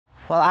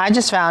Well, I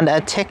just found a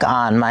tick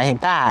on my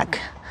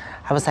back.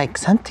 I was like,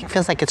 something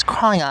feels like it's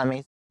crawling on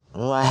me.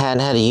 Oh, I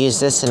hadn't had to use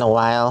this in a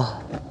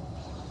while.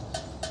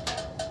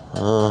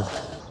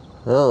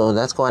 Oh,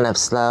 that's going up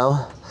slow.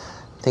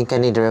 I think I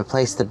need to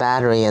replace the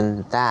battery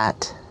in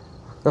that.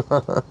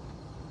 Well,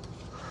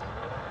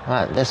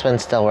 this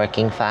one's still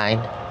working fine.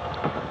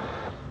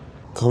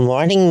 Good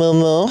morning,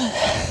 moo-moo.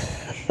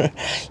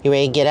 You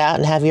ready to get out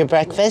and have your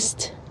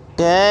breakfast?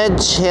 Good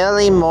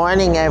chilly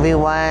morning,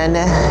 everyone.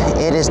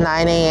 It is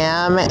 9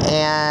 a.m.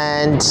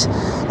 and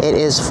it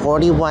is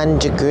 41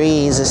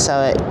 degrees,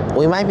 so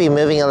we might be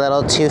moving a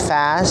little too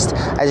fast.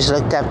 I just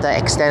looked up the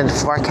extended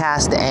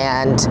forecast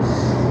and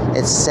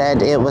it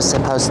said it was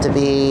supposed to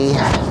be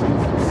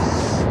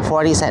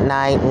 40s at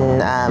night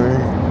and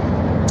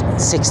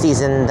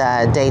 60s in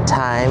the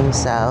daytime,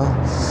 so.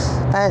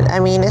 But I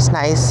mean, it's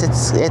nice.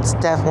 It's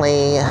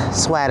definitely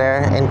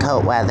sweater and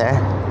coat weather.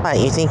 What,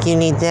 you think you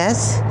need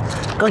this?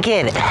 Go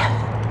get it.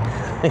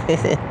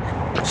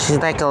 She's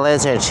like a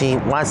lizard. She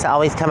wants to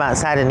always come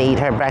outside and eat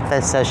her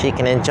breakfast so she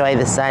can enjoy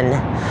the sun.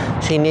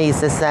 She needs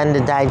the sun to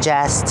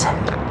digest.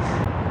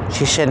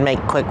 She should make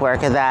quick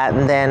work of that,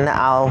 and then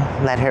I'll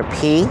let her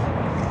pee.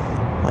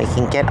 We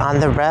can get on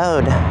the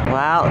road.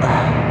 Well,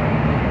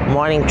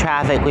 morning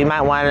traffic. We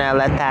might want to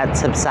let that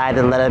subside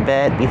a little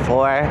bit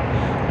before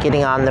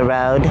getting on the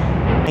road.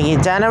 Are you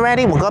done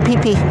already? We'll go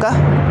pee-pee. Go.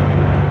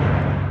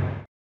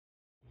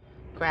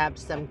 Grab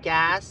some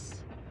gas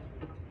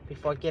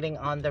before getting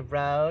on the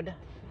road.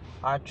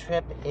 Our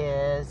trip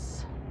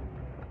is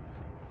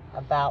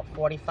about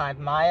 45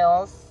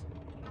 miles,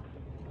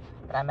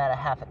 but I'm at a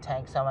half a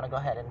tank, so I'm gonna go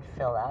ahead and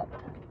fill up.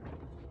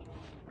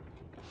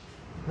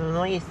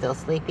 Are you still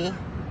sleepy?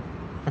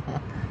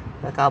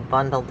 Look all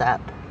bundled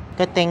up.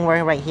 Good thing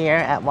we're right here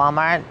at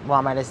Walmart.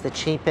 Walmart is the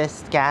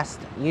cheapest gas,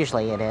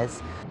 usually it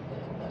is.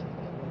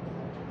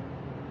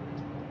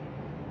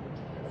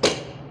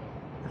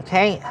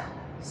 Okay,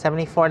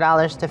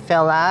 $74 to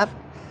fill up,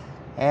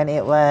 and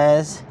it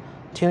was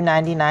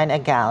 $2.99 a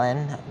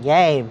gallon.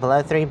 Yay,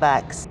 below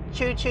 $3.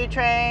 Choo-choo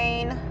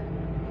train.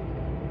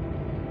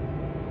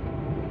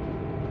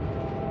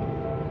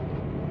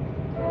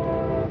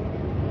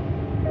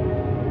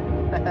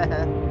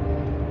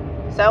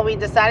 So we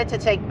decided to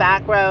take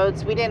back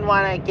roads. We didn't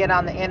want to get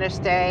on the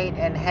interstate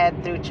and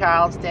head through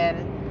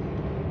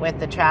Charleston with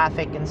the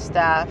traffic and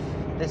stuff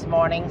this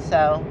morning.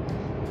 So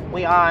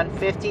we are on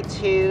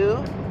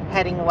 52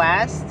 heading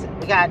west.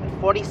 We got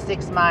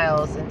 46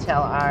 miles until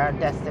our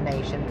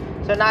destination.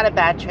 So not a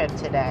bad trip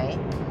today.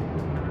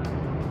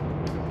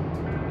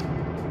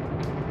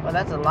 Well,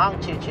 that's a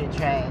long choo-choo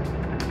train.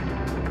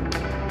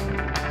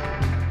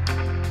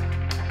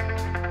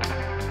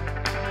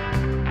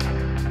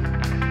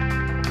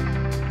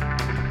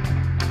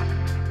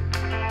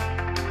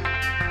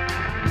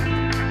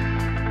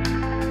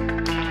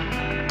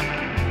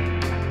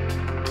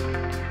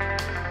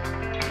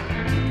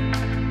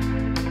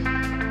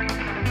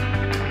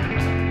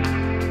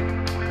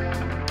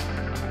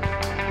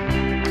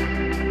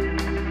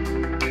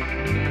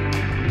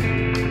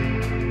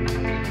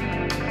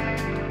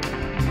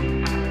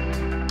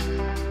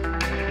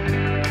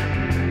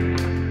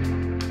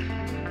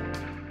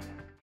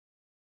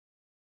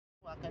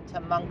 To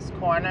Monk's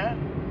Corner.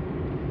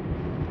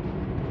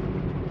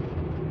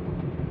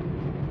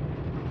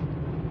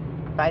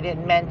 If I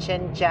didn't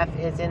mention, Jeff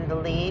is in the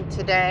lead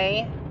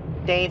today.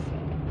 Dave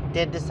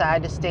did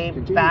decide to stay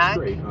back.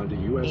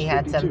 He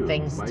had some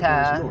things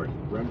to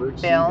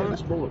film,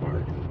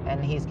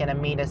 and he's going to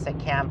meet us at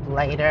camp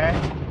later.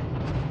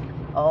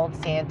 Old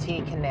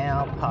Santee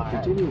Canal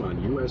Park. Continue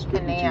on US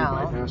 52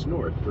 bypass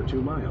north for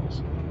 2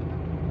 miles.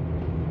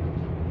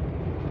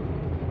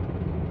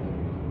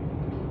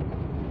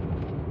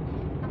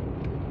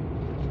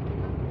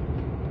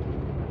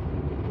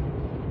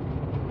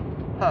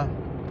 Huh.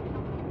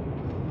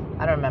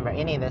 I don't remember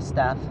any of this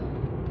stuff.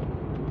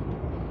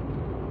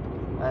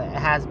 It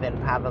has been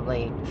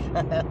probably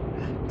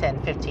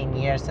 10, 15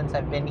 years since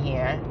I've been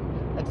here.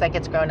 Looks like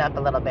it's grown up a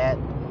little bit.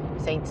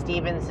 St.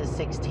 Stephen's is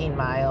 16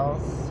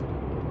 miles.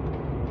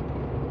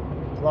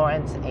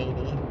 Florence,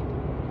 80.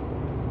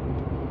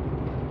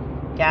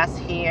 Gas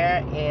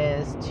here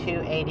is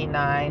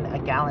 $2.89 a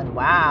gallon.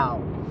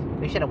 Wow.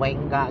 We should have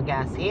waited and got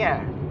gas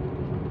here.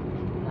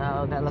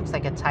 Oh, that looks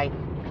like a tight.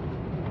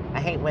 I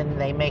hate when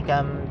they make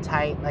them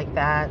tight like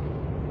that.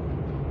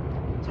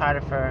 It's harder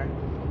for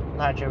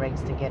larger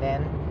rigs to get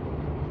in.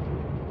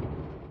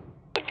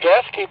 The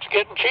gas keeps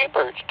getting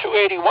cheaper. It's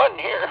 $2.81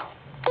 here.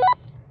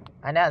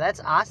 I know,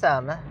 that's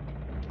awesome.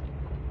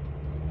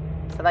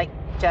 So like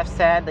Jeff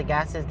said, the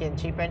gas is getting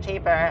cheaper and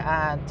cheaper.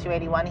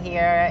 $2.81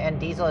 here, and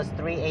diesel is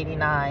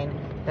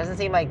 $3.89. Doesn't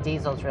seem like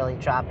diesel's really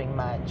dropping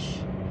much.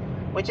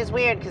 Which is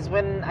weird, because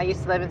when I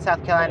used to live in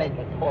South Carolina,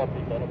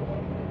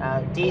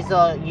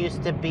 diesel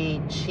used to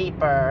be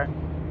cheaper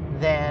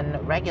than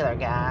regular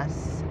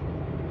gas.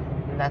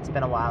 And that's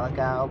been a while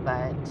ago,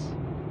 but...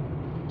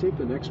 Take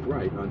the next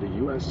right onto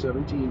US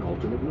 17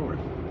 alternate north.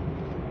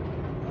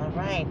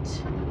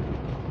 Alright.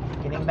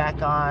 Getting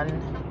back on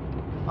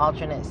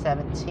alternate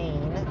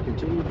 17.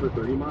 Continue for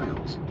 30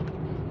 miles.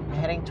 We're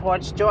heading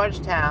towards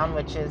Georgetown,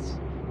 which is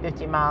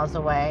 50 miles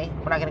away.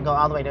 We're not going to go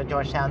all the way to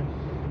Georgetown.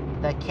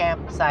 The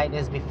campsite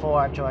is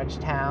before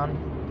Georgetown.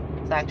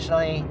 It's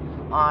actually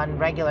on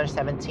regular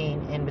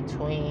 17 in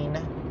between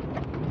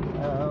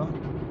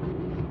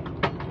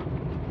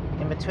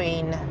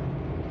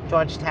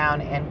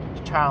Georgetown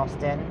and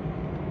Charleston.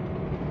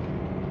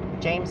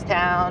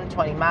 Jamestown,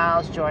 20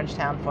 miles,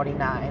 Georgetown,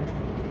 49.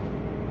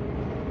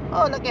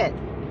 Oh, look at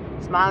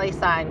smiley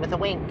sign with a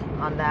wink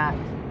on that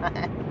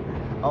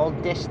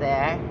old dish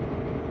there.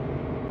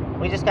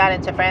 We just got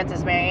into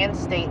Francis Marion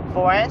State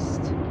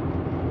Forest.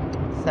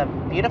 It's a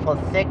beautiful,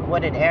 thick,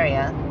 wooded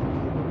area.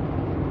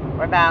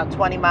 We're about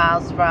 20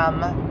 miles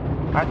from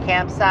our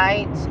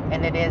campsite,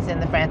 and it is in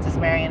the Francis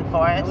Marion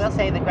Forest. I will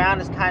say the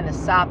ground is kind of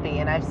soppy,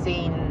 and I've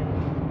seen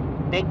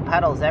big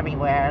puddles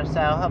everywhere, so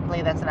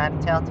hopefully that's not a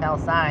telltale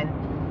sign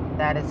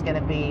that it's going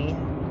to be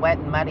wet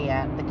and muddy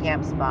at the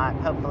camp spot.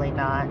 Hopefully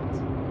not.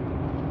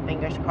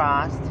 Fingers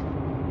crossed.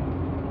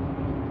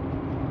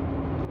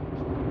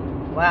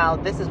 Well,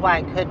 this is why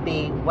it could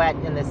be wet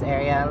in this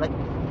area. Look,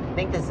 I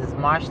think this is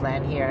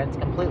marshland here. It's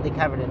completely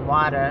covered in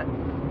water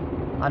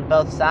on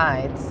both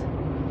sides.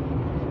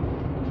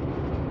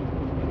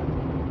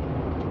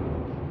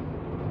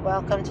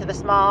 Welcome to the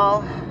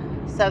small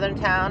southern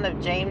town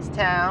of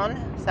Jamestown,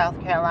 South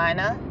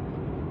Carolina.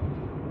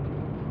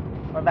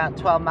 We're about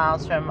 12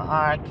 miles from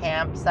our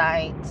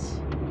campsite.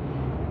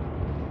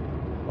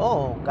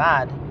 Oh,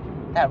 God.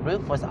 That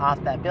roof was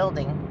off that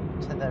building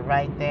to the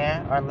right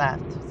there, or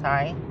left,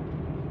 sorry.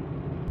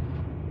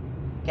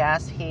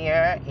 Gas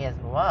here is,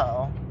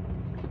 whoa,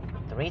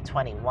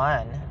 $3.21.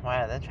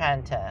 Wow, they're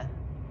trying to,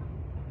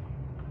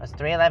 it was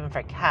 $3.11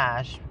 for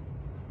cash,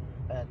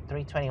 but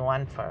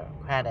 $3.21 for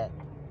credit.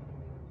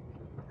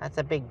 That's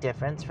a big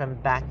difference from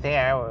back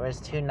there where it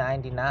was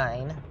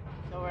 $2.99.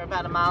 So we're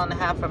about 1.5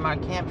 miles from our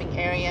camping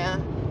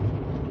area.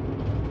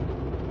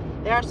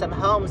 There are some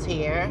homes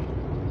here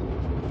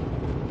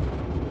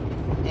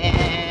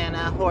and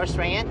a horse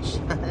ranch,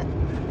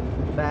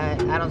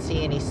 but I don't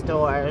see any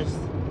stores.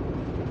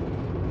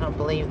 I don't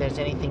believe there's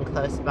anything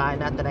close by,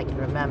 not that I can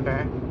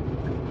remember.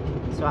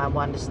 So I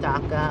wanted to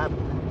stock up.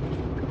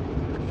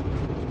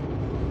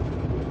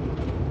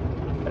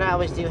 But I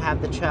always do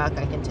have the truck.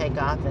 I can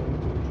take off and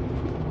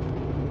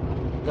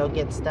go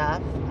get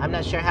stuff. I'm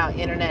not sure how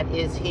internet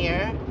is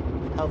here.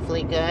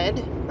 Hopefully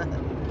good.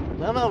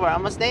 Moo-moo, we're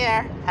almost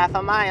there. Half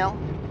a mile.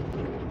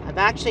 I've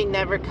actually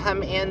never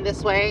come in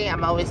this way.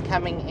 I'm always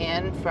coming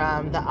in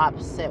from the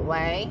opposite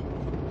way,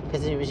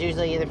 because it was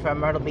usually either from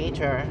Myrtle Beach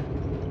or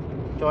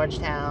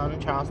Georgetown,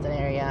 Charleston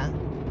area.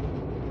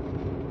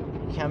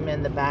 Come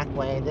in the back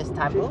way this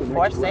time. Ooh,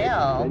 for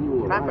sale. Then you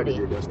will arrive Property. at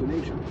your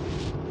destination.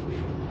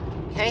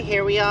 Okay,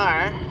 here we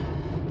are.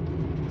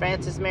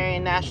 Francis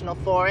Marion National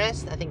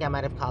Forest. I think I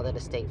might have called it a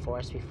state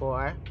forest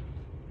before.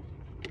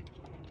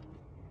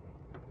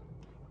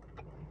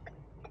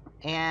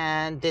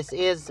 And this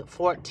is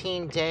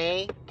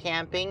 14-day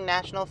camping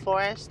national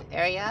forest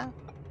area.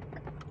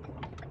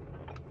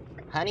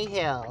 Honey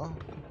Hill.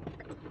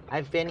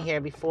 I've been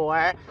here before.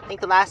 I think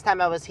the last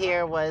time I was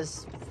here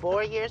was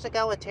 4 years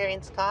ago with Terry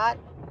and Scott.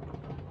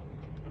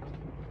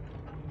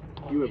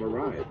 You have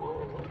arrived.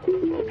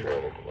 Trailer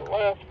to the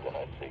left, and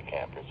I see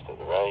campers to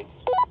the right.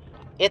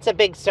 It's a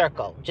big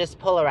circle. Just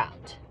pull her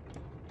out.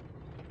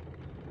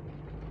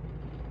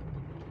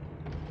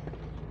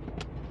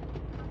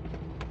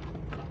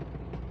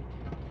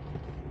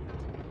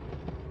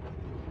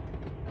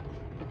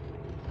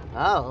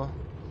 Oh,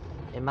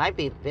 it might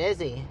be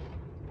busy.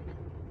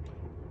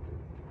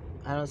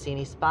 I don't see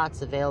any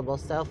spots available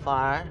so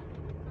far.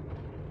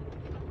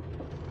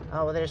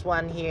 Oh, well, there's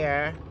one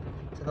here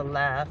to the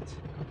left.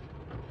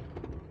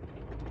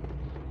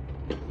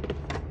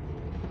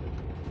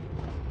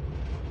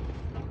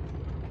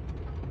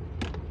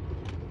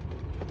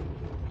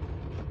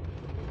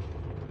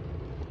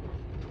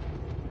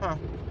 Huh.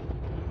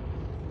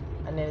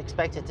 I didn't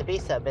expect it to be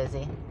so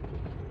busy.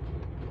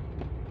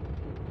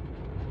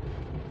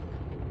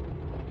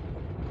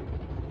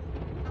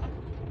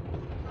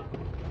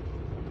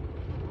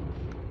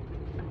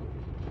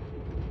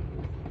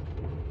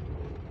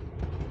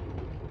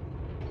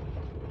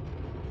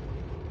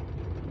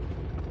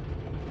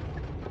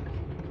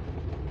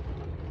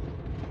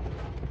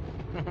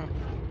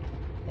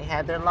 They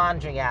had their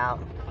laundry out.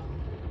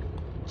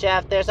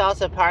 Jeff, there's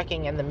also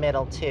parking in the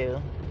middle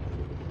too.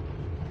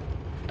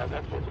 That's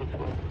what looks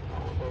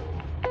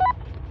like.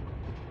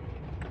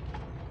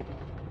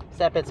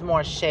 Except it's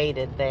more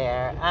shaded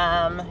there.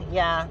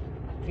 Yeah.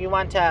 If you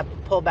want to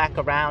pull back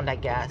around, I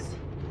guess.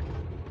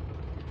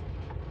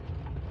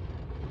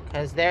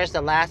 Because there's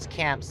the last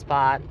camp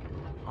spot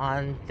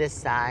on this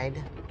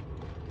side.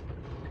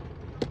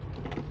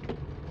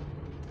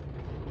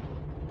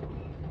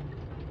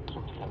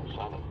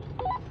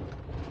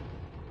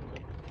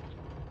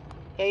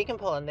 Yeah, you can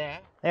pull in there.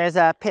 There's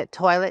a pit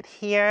toilet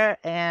here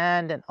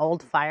and an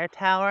old fire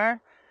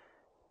tower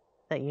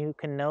that you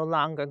can no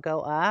longer go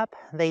up.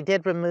 They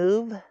did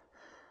remove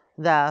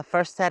the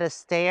first set of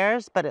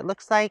stairs, but it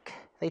looks like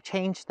they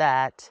changed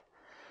that.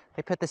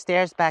 They put the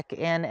stairs back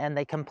in and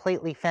they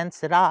completely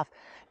fenced it off.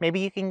 Maybe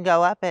you can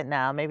go up it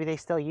now. Maybe they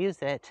still use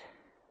it.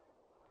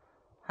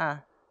 Huh.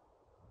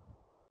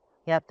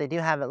 Yep, they do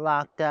have it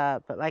locked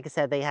up. But like I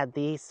said, they had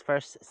these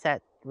first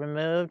set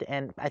removed,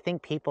 and I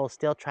think people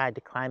still tried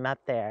to climb up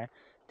there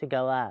to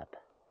go up.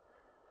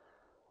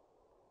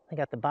 They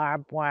got the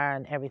barbed wire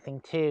and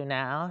everything too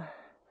now.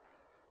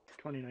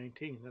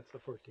 2019, that's the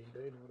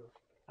 14-day notice.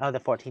 Oh, the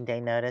 14-day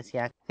notice,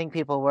 yeah. I think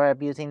people were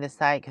abusing the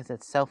site because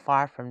it's so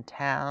far from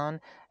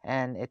town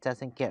and it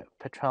doesn't get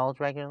patrolled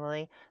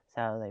regularly.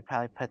 So they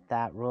probably put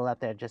that rule up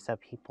there just so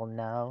people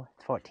know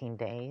it's 14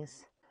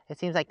 days. It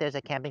seems like there's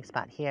a camping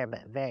spot here,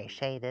 but very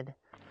shaded.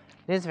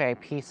 It is very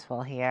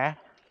peaceful here.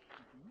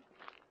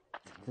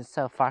 It's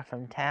so far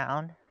from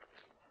town.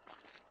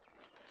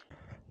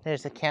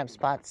 There's a camp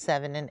spot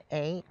 7 and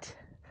 8.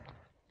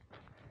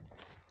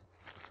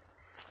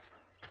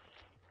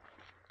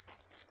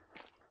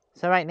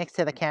 So right next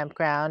to the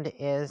campground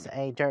is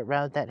a dirt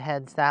road that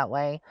heads that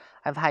way.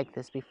 I've hiked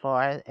this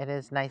before. It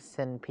is nice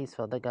and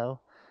peaceful to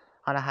go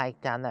on a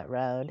hike down that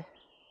road.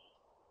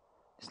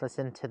 Just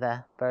listen to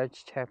the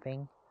birds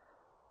chirping.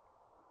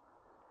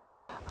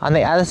 On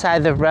the other side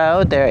of the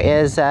road, there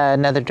is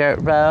another dirt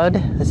road.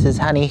 This is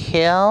Honey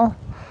Hill,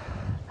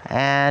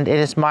 and it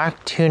is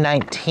marked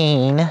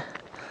 219.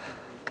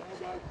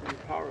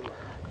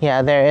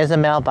 Yeah, there is a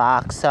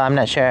mailbox, so I'm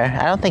not sure.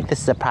 I don't think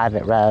this is a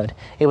private road.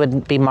 It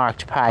would be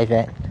marked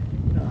private.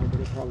 No, but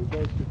it probably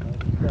does because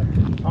it's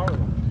got power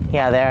lines.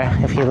 Yeah, there,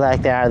 if you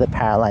look, there are the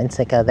power lines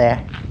that go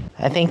there.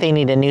 I think they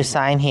need a new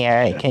sign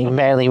here. You can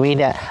barely read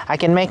it. I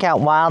can make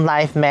out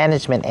Wildlife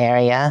Management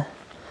Area,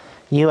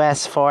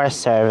 U.S.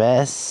 Forest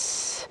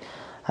Service,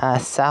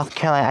 South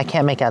Carolina. I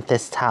can't make out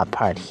this top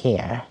part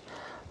here.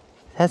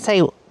 Let's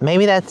say,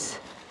 maybe that's,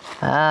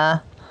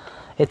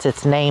 it's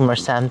its name or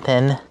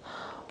something.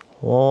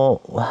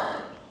 Wamaba?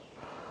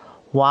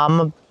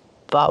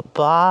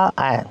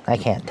 I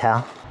can't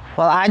tell.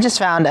 Well, I just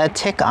found a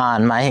tick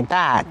on my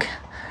back.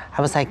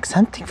 I was like,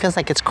 something feels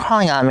like it's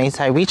crawling on me,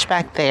 so I reached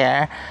back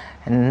there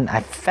and I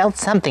felt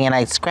something and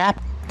I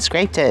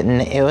scraped it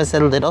and it was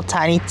a little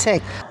tiny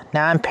tick.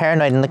 Now I'm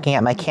paranoid and looking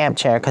at my camp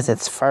chair because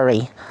it's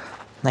furry.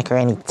 Like, are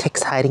any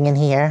ticks hiding in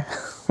here?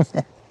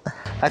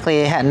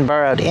 Luckily it hadn't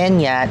burrowed in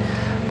yet,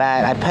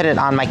 but I put it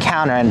on my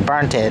counter and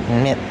burnt it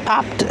and it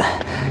popped.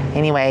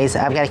 Anyways,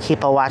 I've got to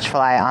keep a watchful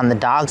eye on the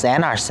dogs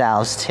and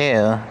ourselves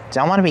too.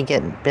 Don't want to be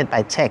getting bit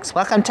by ticks.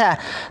 Welcome to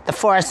the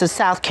forest of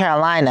South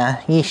Carolina.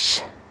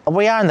 Yeesh.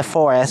 We are in the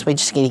forest. We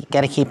just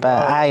got to keep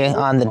an eye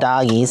on the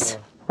doggies.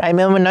 Right,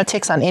 Moo-moo? No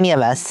ticks on any of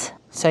us.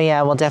 So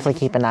yeah, we'll definitely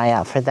keep an eye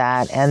out for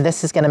that. And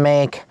this is going to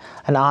make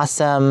an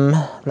awesome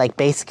like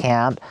base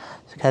camp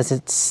because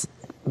it's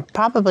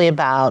probably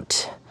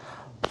about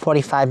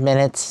 45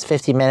 minutes,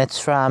 50 minutes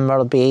from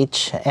Myrtle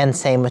Beach, and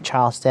same with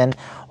Charleston,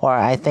 or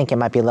I think it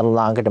might be a little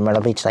longer to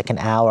Myrtle Beach, like an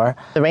hour.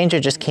 The ranger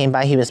just came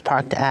by. He was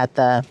parked at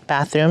the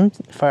bathroom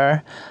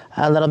for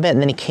a little bit,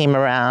 and then he came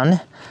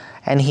around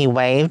and he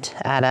waved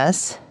at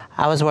us.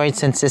 I was worried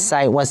since this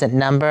site wasn't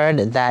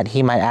numbered that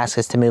he might ask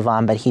us to move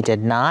on, but he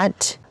did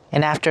not.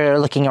 And after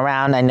looking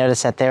around, I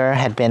noticed that there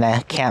had been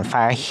a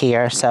campfire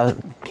here, so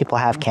people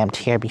have camped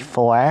here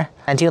before.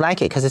 I do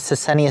like it because it's the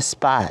sunniest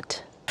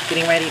spot.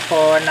 Getting ready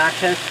for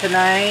nachos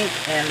tonight,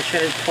 and the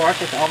shredded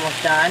pork is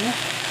almost done.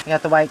 We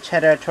got the white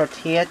cheddar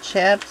tortilla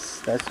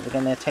chips. Those are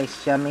going to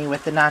taste yummy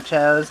with the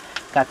nachos.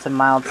 Got some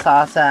mild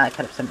salsa. I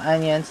cut up some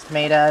onions,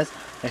 tomatoes,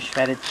 there's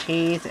shredded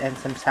cheese, and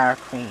some sour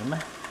cream. I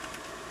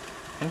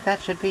think that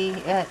should be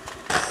it.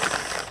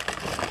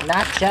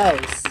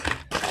 Nachos.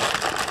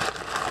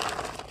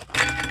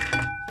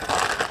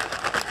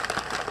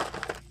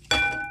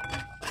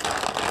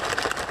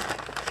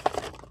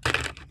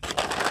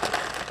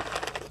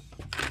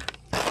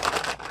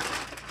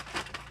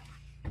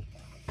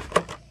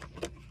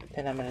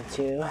 Then I'm going to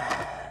do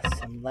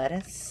some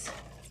lettuce,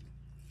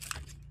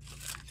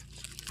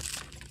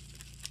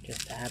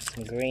 just to have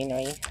some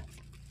greenery.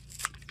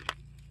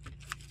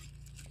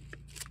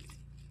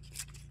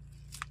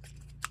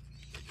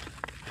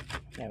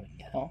 There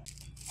we go.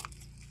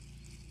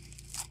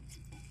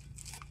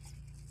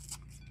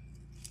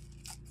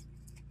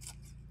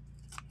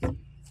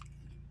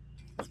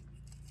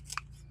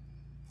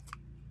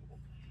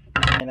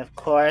 And of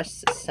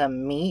course,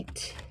 some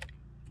meat.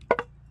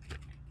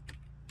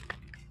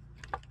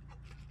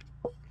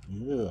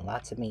 Ooh,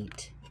 lots of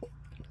meat.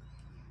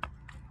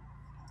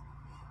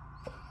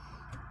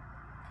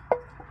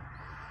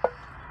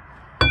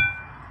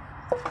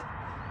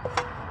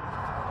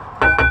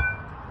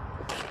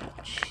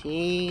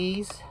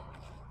 Cheese.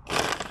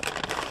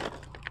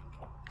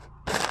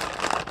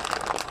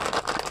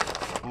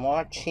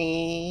 More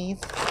cheese.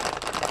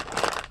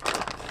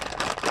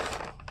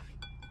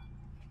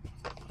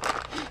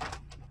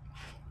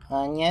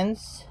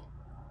 Onions.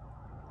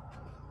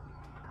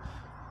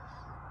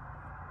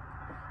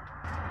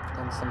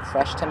 And some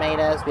fresh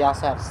tomatoes. We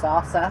also have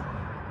salsa.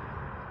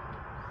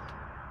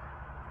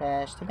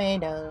 Fresh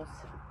tomatoes.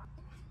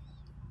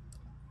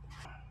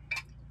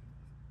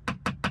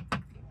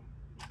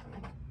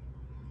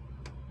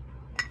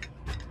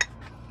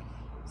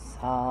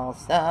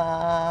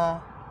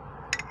 Salsa.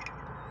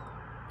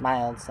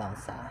 Mild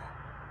salsa.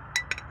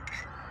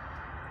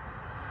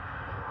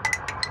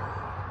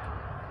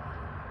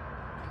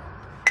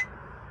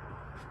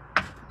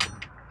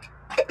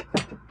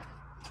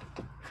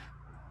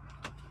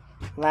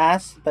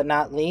 Last but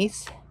not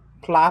least,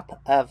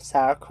 plop of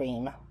sour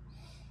cream.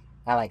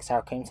 I like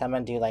sour cream, so I'm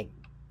going to do like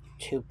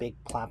 2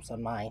 big plops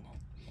on mine.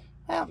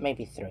 Well,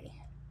 maybe 3.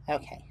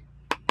 Okay.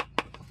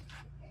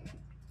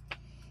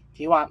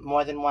 Do you want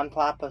more than 1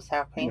 plop of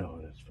sour cream? No,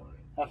 that's fine.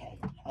 Okay.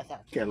 I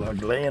thought. Got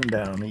like laying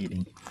down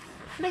eating.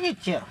 Look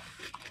at you.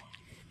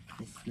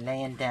 Just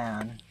laying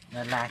down,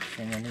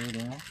 relaxing and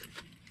eating.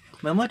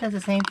 Moo-moo does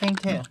the same thing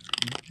too.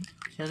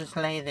 She'll just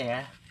lay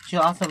there.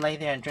 She'll also lay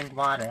there and drink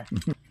water.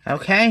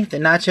 Okay, the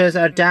nachos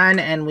are done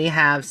and we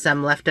have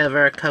some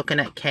leftover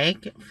coconut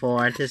cake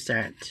for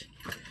dessert.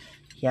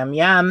 Yum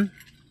yum.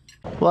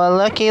 Well,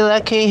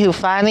 looky who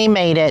finally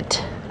made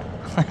it.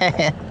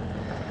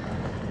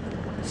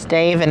 It's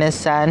Dave and his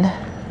son.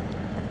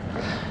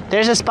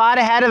 There's a spot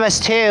ahead of us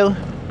too.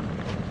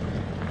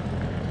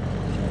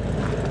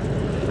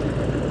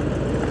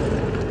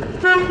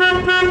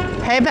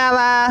 Hey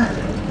Bella.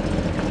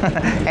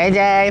 Hey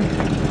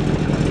Dave.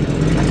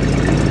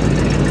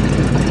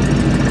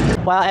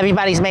 Well,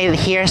 everybody's made it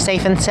here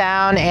safe and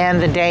sound,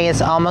 and the day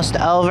is almost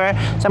over.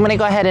 So I'm going to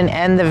go ahead and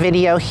end the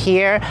video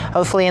here.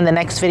 Hopefully in the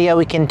next video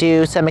we can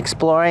do some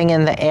exploring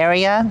in the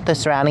area, the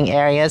surrounding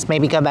areas,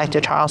 maybe go back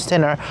to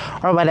Charleston or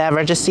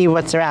whatever, just see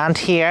what's around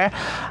here.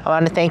 I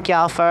want to thank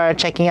y'all for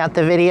checking out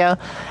the video,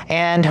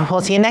 and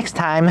we'll see you next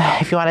time.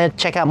 If you want to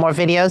check out more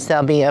videos,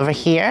 they'll be over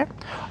here.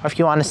 Or if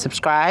you want to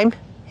subscribe,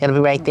 it'll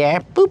be right there.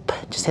 Boop,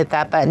 just hit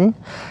that button.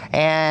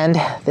 And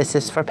this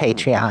is for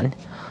Patreon.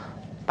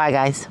 Bye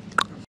guys.